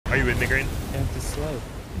Are you with me, Green? Santa's sleigh.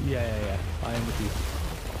 Yeah. I am with you.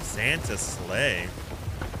 Santa sleigh.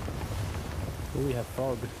 Oh, we have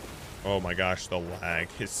fog. Oh my gosh, the lag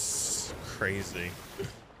is crazy.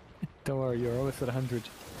 Don't worry, you're almost at 100.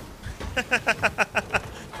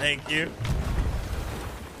 Thank you.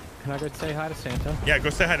 Can I go say hi to Santa? Yeah, go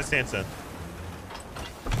say hi to Santa.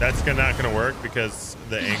 That's not gonna work because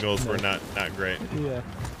the angles were not great. Yeah.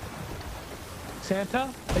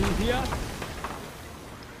 Santa, are you here?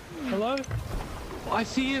 Hello? Oh, I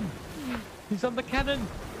see him. He's on the cannon.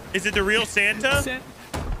 Is it the real Santa?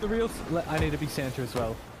 The real. I need to be Santa as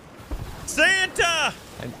well. Santa!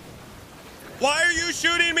 Why are you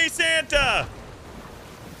shooting me, Santa?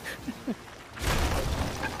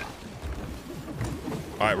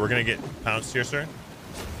 All right, we're gonna get pounced here, sir.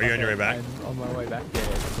 Are you on your way back? I'm on my way back. Yeah,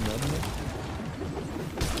 just a moment.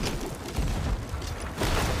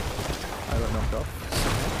 I got knocked off.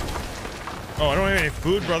 Oh, I don't have any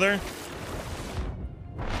food, brother.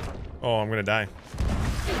 Oh, I'm gonna die.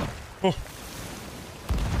 Oh.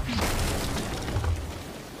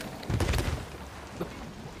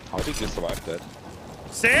 How did you survive that?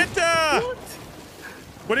 Santa!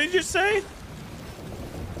 What did you say?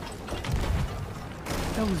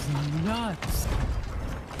 That was nuts.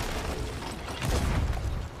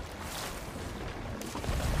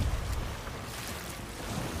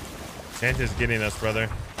 Santa's getting us, brother.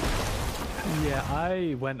 Yeah,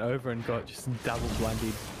 I went over and got just double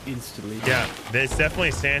blinded instantly. Yeah, there's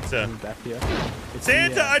definitely Santa. Back here.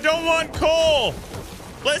 Santa, I don't want coal.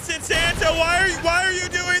 Listen, Santa, why are you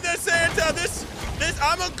doing this, Santa? This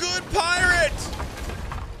I'm a good pirate.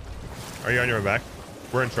 Are you on your way back?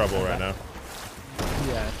 We're in trouble right now.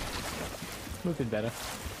 Yeah. We've been better.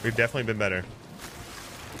 We've definitely been better.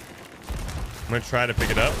 I'm gonna try to pick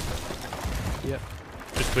it up. Yep.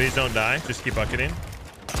 Just please don't die. Just keep bucketing.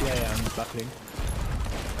 Yeah, I'm bucketing.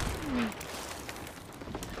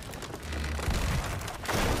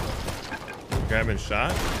 Grabbing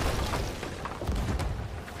shot.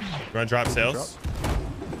 You wanna drop sails?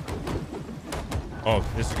 Oh,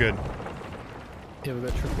 this is good. Yeah, we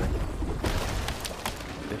got triple.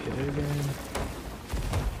 They hit it again.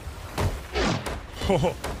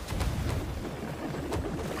 Oh.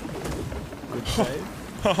 Good save.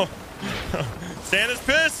 Oh. Santa's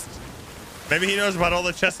pissed. Maybe he knows about all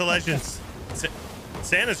the Chest of Legends.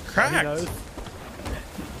 Santa's cracked. He knows.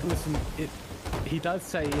 Listen, he does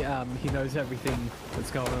say he knows everything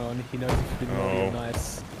that's going on. He knows if you've been naughty or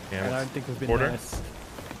nice. Damn. And I don't think we've been Border. nice.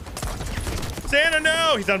 Santa,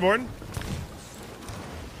 no! He's on board.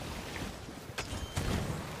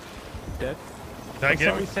 Dead. Did I get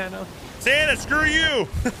Sorry, him? Santa. Santa, screw you!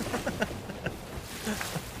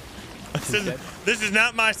 This is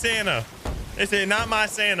not my Santa. This is not my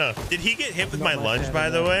Santa. Did he get hit with my lunge, Santa, by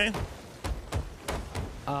the no. way?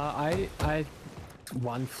 I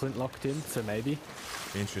one flint locked in, so maybe.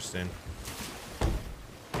 Interesting.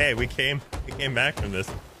 Hey, we came back from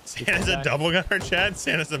this. Santa's a double gunner, Chad.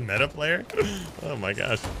 Santa's a meta player. Oh my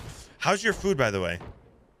gosh. How's your food, by the way?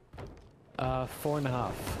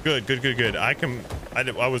 4.5. Good.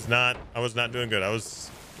 I was not doing good.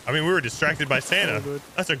 I mean, we were distracted by Santa.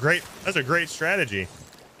 That's a great strategy.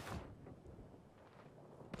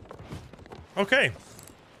 Okay.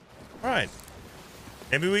 All right.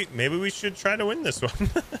 Maybe we should try to win this one.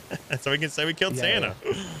 So we can say we killed Santa.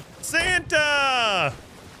 Yeah. Santa!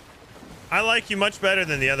 I like you much better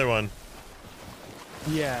than the other one.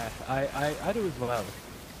 Yeah, I do as well.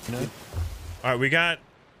 You know? All right, we got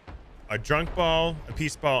a drunk ball, a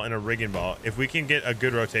peace ball, and a rigging ball. If we can get a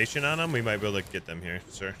good rotation on them, we might be able to get them here,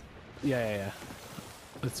 sir. Yeah.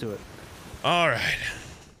 Let's do it. All right.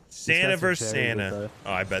 Santa versus Santa.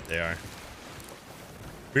 Oh, I bet they are.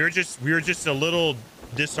 We were just a little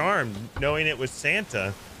disarmed knowing it was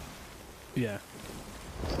Santa. Yeah.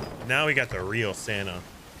 Now we got the real Santa.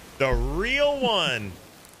 The real one.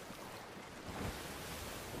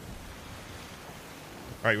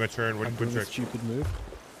 All right, you want to turn? I'm doing a stupid move.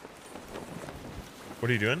 What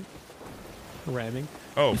are you doing? Ramming.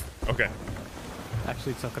 Oh, okay.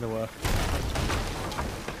 Actually, it's not going to work.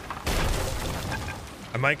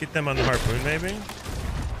 I might get them on the harpoon, maybe.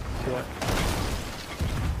 Yeah.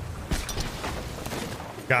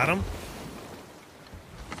 Got him.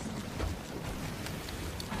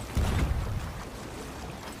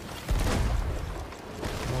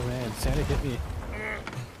 Oh man, Santa hit me.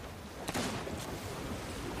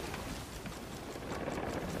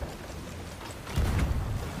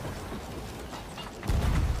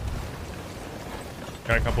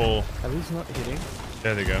 Got a couple. Are these not hitting?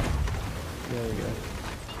 There they go. There we go.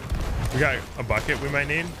 We got a bucket we might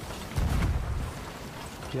need.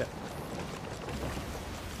 Yeah.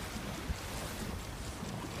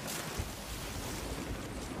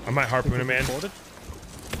 I might harpoon him, man. Boarded.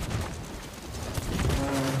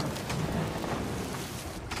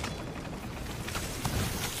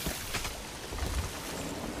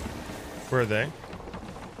 Where are they?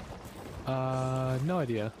 No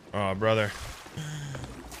idea. Oh, brother.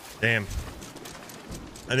 Damn.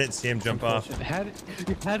 I didn't see him jump off. How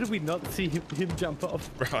did we not see him jump off?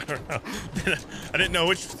 Bro, I don't know. I didn't know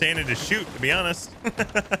which Santa to shoot, to be honest. The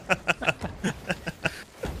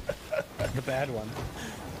bad one.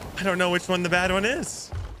 I don't know which one the bad one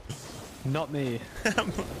is. Not me.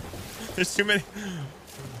 There's too many.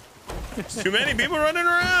 There's too many people running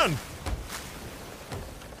around.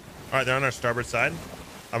 All right, they're on our starboard side.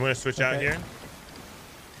 I'm gonna switch out here.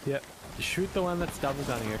 Yep. Shoot the one that's double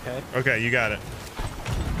gunning, okay? Okay, you got it.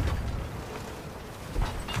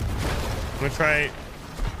 I'm gonna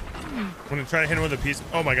try to hit him with a piece.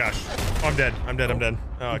 Oh my gosh. Oh, I'm dead. I'm dead.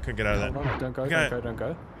 Oh, I couldn't get out of that. No, don't go.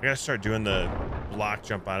 I gotta start doing the block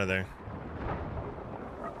jump out of there.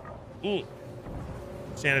 Ooh.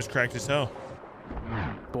 Santa's cracked as hell.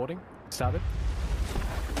 Boarding. Started.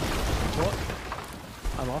 What?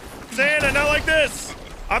 I'm off. Santa, not like this!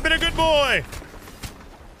 I've been a good boy!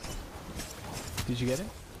 Did you get him?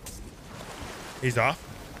 He's off.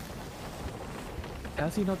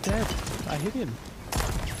 How's he not dead? I hit him.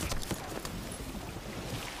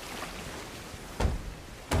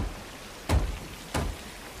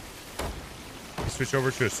 He switched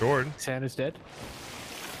over to a sword. Santa's dead.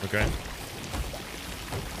 Okay.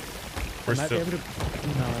 I might be able to... No,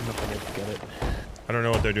 I'm not gonna get it. I don't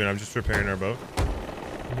know what they're doing. I'm just repairing our boat.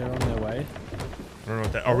 They're on their way. I don't know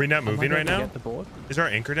what that... Are we not moving right now? Get the board? Is our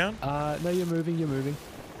anchor down? No, you're moving.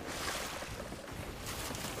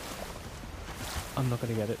 I'm not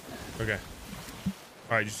gonna get it. Okay.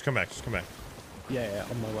 All right, just come back. Yeah,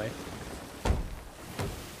 on my way.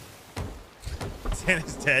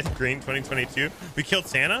 Santa's dead. Green 2022. We killed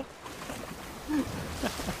Santa?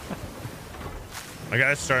 I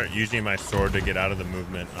gotta start using my sword to get out of the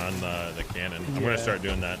movement on the cannon. I'm gonna start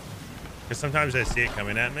doing that. Because sometimes I see it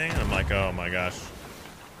coming at me, and I'm like, oh my gosh.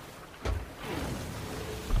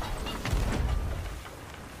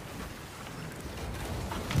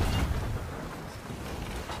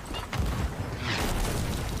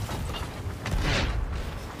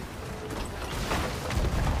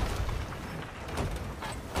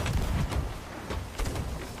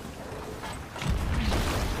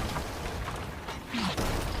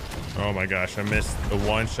 Oh my gosh, I missed the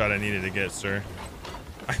one shot I needed to get, sir.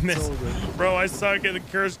 I missed. Bro, I suck at the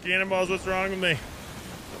cursed cannonballs. What's wrong with me?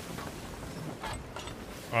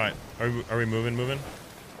 All right, are we moving?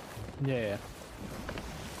 Yeah.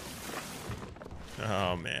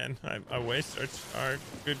 Oh man, I wasted our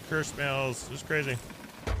good curse spells. It was crazy.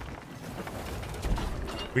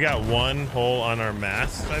 We got one hole on our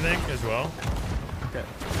mast, I think, as well. Okay.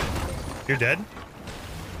 You're dead?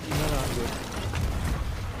 No, I'm good.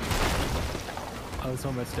 I was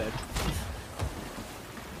almost dead.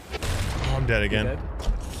 Oh, I'm dead again. Dead?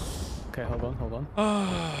 Okay, hold on.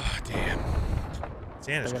 Oh, damn.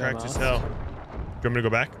 Santa's cracked as hell. Do you want me to go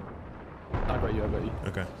back? I got you.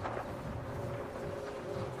 Okay.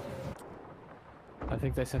 I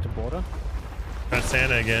think they sent a border. That's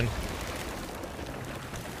Santa again.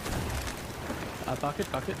 Bucket.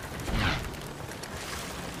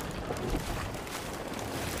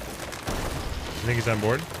 You think he's on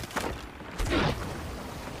board?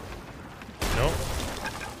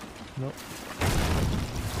 Nope.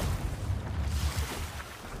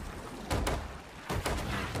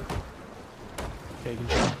 Okay, you can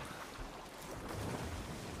jump.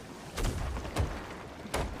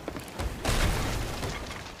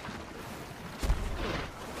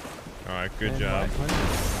 All right, good job.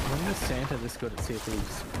 When was Santa this good at Sea of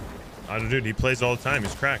Thieves? I don't know, dude. He plays all the time.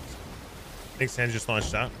 He's cracked. I think Santa just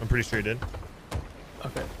launched out. I'm pretty sure he did.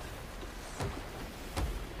 Okay.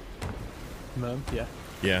 Yeah.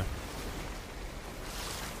 Yeah.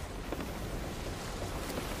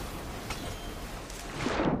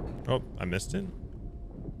 Oh, I missed it.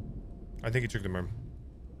 I think he took the merm.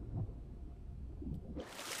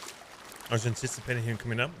 I was anticipating him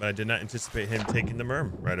coming up, but I did not anticipate him taking the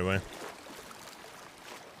merm right away.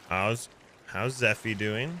 How's Zeffy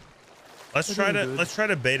doing? Let's try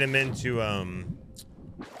to bait him into an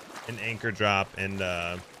anchor drop and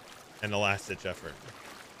a last ditch effort.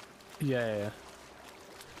 Yeah.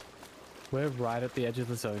 We're right at the edge of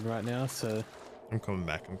the zone right now, so I'm coming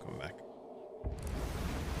back.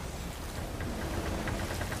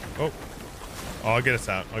 Oh, I'll get us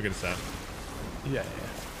out. yeah.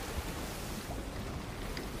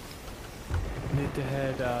 Need to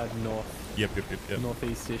head north. Yep.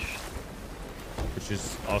 Northeast-ish. Which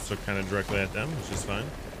is also kind of directly at them, which is fine.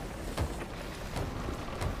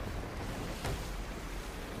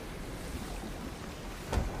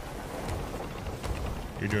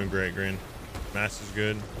 You're doing great, Green. Mass is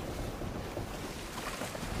good.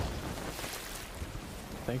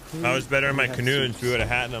 Thankfully, I was better in my have canoes. suits. We would have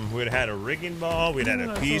had them. We would have had a rigging ball. We'd had No,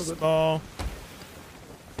 a it's all piece good. ball.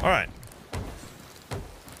 All right.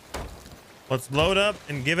 Let's load up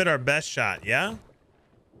and give it our best shot. Yeah.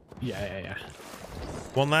 Yeah.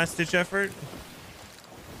 One last ditch effort.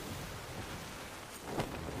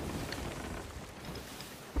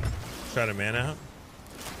 Try to man out.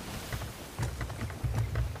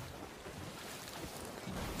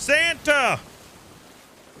 Santa!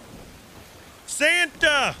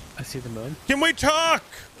 Santa! I see the moon. Can we talk?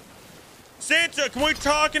 Santa, can we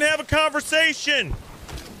talk and have a conversation?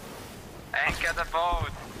 Anchor the boat.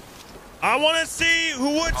 I want to see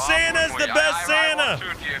which Santa's the best Santa. I want to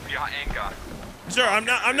shoot you if you anchor. Sir, I'm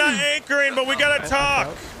not anchoring, but we gotta talk.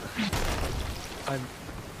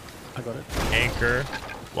 I got it. Anchor.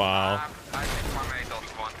 Wow. I think my mate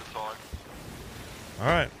doesn't want to talk. All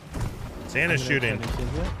right. Santa's shooting.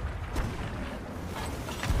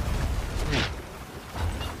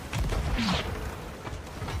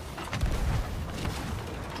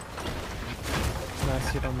 Nice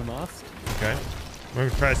hit on the mast. Okay. We're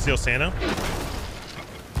gonna try to steal Santa.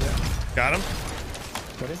 Yeah. Got him.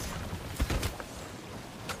 Got it.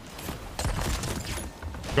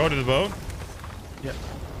 Go to the boat. Yep.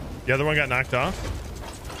 The other one got knocked off.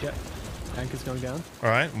 Yep. Anchor's going down. All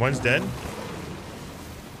right. One's dead.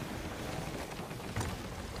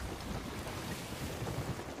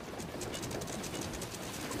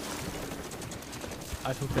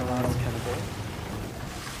 I took the last cannonball.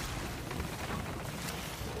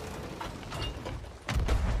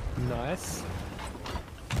 Nice.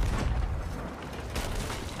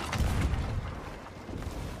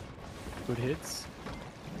 Good hits.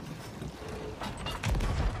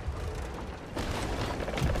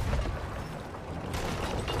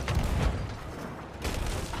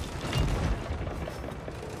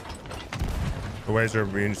 The waves are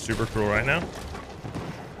being super cruel right now.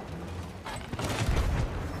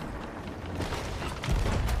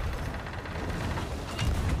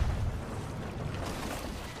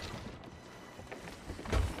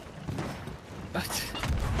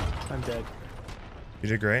 I'm dead. You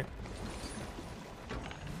did great.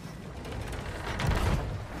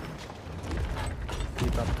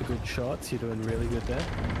 Keep up the good shots. You're doing really good there.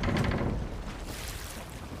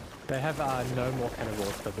 They have no more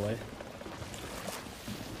cannonballs, by the way.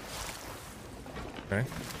 Okay.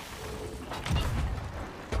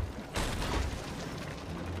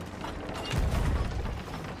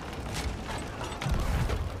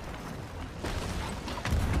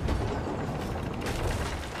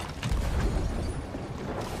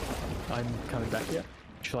 I'm coming back here.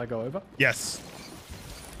 Shall I go over? Yes.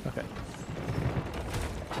 Okay.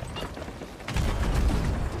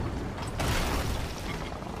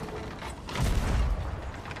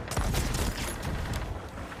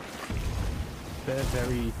 They're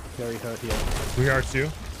very, very hurt here. We are too.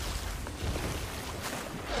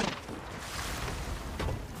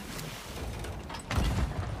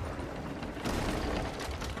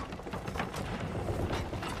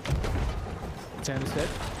 Sam is dead.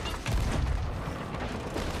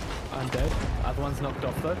 I'm dead. Other one's knocked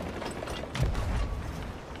off though.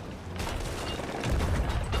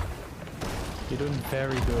 You're doing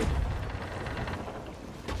very good.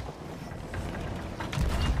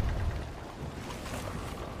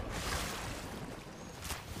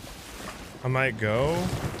 I might go.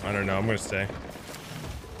 I don't know. I'm gonna stay.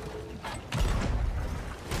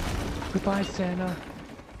 Goodbye, Santa.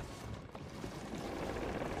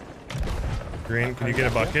 Green, can you get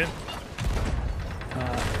a bucket?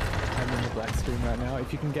 I'm in the black screen right now.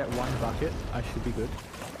 If you can get one bucket, I should be good.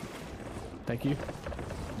 Thank you.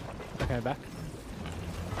 Okay, back.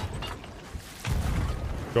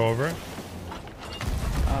 Go over it.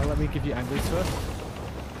 Let me give you angles first.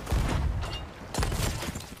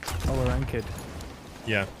 Oh, we're anchored.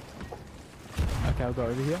 Yeah. Okay, I'll go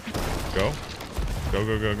over here. Go. Go,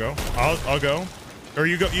 go, go, go. I'll go. Or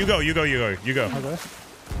you go, you go, you go, you go, you go. I'll go.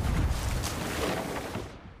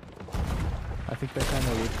 I think they found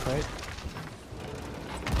a wood crate.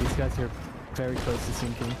 These guys are very close to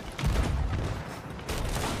sinking.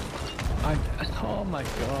 Oh my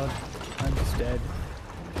god. I'm just dead.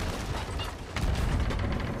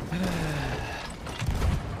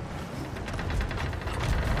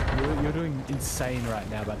 You're doing insane right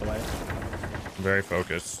now, by the way. I'm very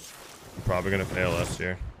focused. I'm probably gonna fail us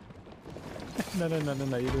here. No,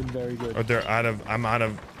 you're doing very good. Oh, they're out of. I'm out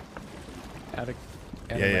of. Out of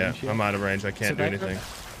Yeah. range, I'm out of range. I can't do anything.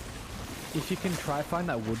 If you can try find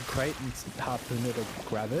that wood crate and harpoon it or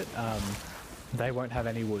grab it, they won't have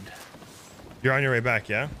any wood. You're on your way back,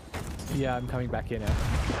 yeah? Yeah, I'm coming back here now.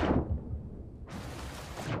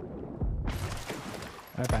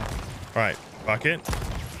 Okay. All right, bucket.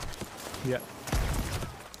 Yep.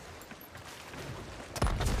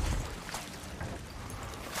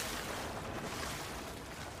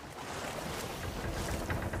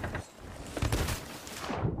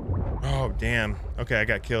 Oh damn. Okay, I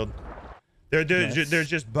got killed. There's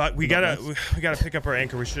just but we gotta pick up our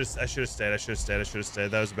anchor. I should have stayed.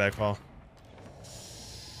 That was a bad call.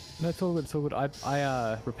 No, it's all good. It's all good.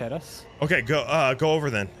 I repaired us. Okay, go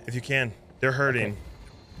over then if you can. They're hurting.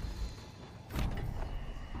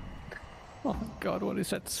 Okay. Oh my god, what is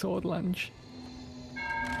that sword lunge?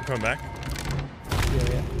 I'm coming back.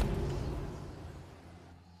 Yeah.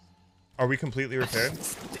 Are we completely repaired?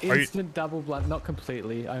 Instant double blunt, not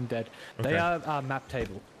completely. I'm dead. Okay. They are map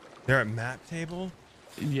table. They're at map table?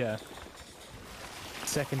 Yeah.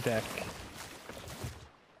 Second deck.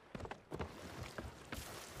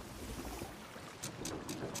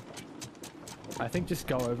 I think just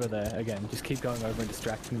go over there again. Just keep going over and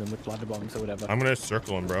distracting them with blunder bombs or whatever. I'm gonna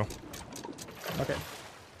circle them, bro. Okay.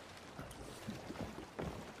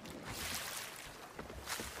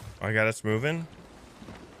 I got us moving.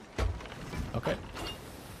 Okay.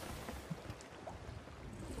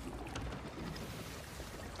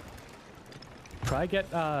 Try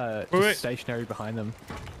get wait. stationary behind them.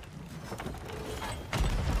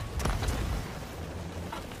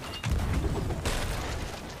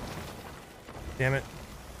 Damn it.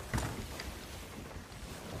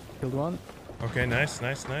 Killed one. Okay, nice.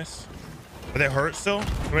 Are they hurt still?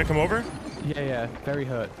 Can I come over? Yeah, very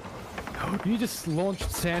hurt. You just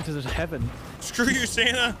launched Santa to heaven. Screw you,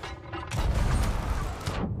 Santa.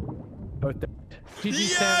 Both dead.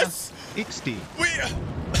 GG, Yes! XD. We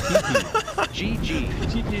GG.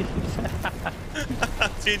 GG.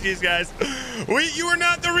 GG's guys. You were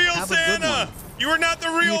not the real Have a good Santa. one. You were not the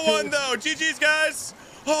real You too. one though. GG's guys.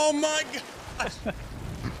 Oh my gosh.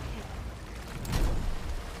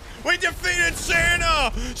 We defeated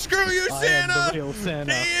Santa. Screw you, I Santa. am the real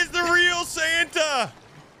Santa. He is the real Santa.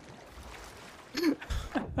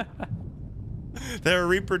 They're a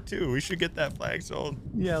Reaper too. We should get that flag sold.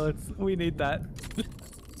 Yeah, we need that.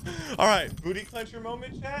 All right, booty clencher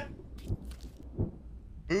moment, chat.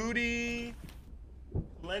 Booty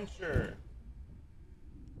clencher.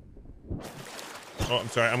 Oh, I'm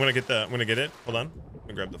sorry. I'm gonna get it. Hold on. I'm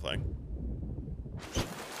gonna grab the flag.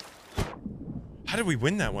 How did we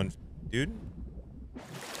win that one, dude?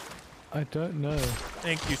 I don't know.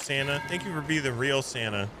 Thank you, Santa. Thank you for being the real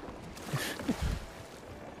Santa.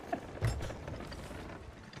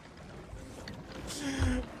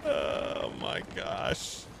 Oh my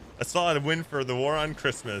gosh. A solid win for the war on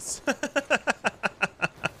Christmas.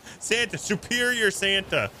 Santa, superior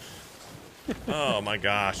Santa. Oh my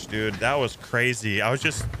gosh, dude. That was crazy. I was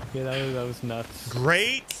just... Yeah, that was nuts.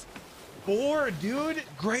 Great board, dude.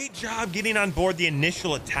 Great job getting on board the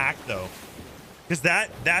initial attack, though. Because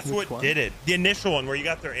that's Which what one? did it. The initial one where you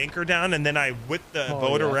got their anchor down and then I whipped the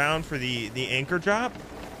boat yeah. around for the anchor drop.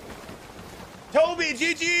 Toby,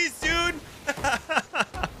 GG's, dude.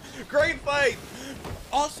 Great fight.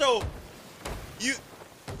 Also,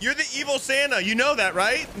 you're the evil Santa. You know that,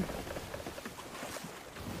 right?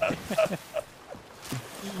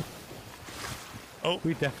 Oh,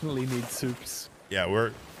 We definitely need soups. yeah,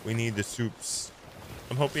 we need the soups.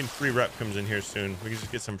 I'm hoping free rep comes in here soon. We can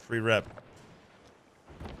just get some free rep.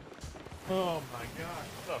 Oh my gosh,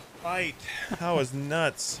 what a fight. That was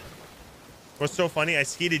nuts. What's so funny? I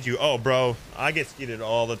skeeted you. Oh, bro, I get skeeted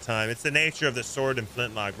all the time. It's the nature of the sword and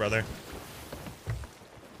flintlock, brother.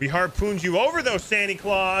 We harpooned you over those Santa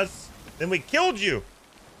Claus. Then we killed you.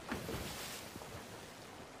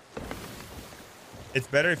 It's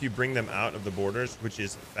better if you bring them out of the borders, which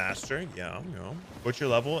is faster. Yeah. What's your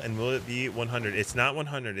level? And will it be 100? It's not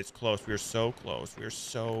 100. It's close. We are so close. We are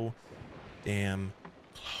so damn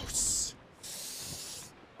close.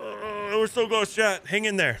 Oh, we're so close, chat. Hang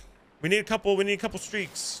in there. We need a couple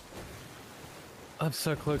streaks. I'm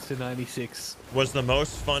so close to 96. Was the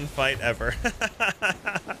most fun fight ever.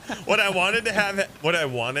 What I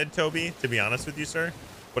wanted, Toby, to be honest with you, sir,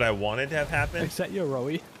 what I wanted to have happen. Is that your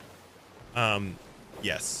Rowie?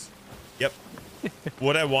 Yes. Yep.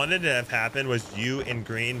 What I wanted to have happen was you and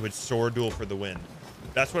Green would sword duel for the win.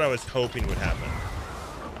 That's what I was hoping would happen.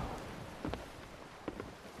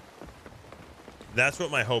 That's what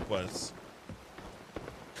my hope was.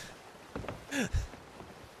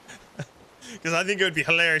 Because I think it would be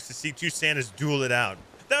hilarious to see two Santas duel it out.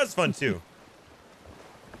 That was fun too.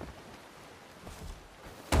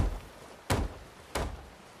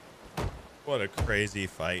 What a crazy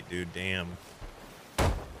fight, dude. Damn.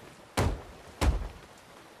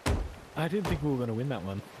 I didn't think we were going to win that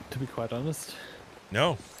one, to be quite honest.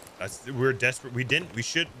 No, we're desperate. We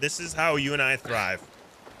should. This is how you and I thrive,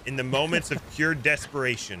 in the moments of pure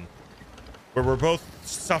desperation, where we're both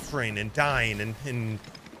suffering and dying and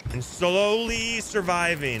slowly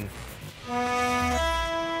surviving.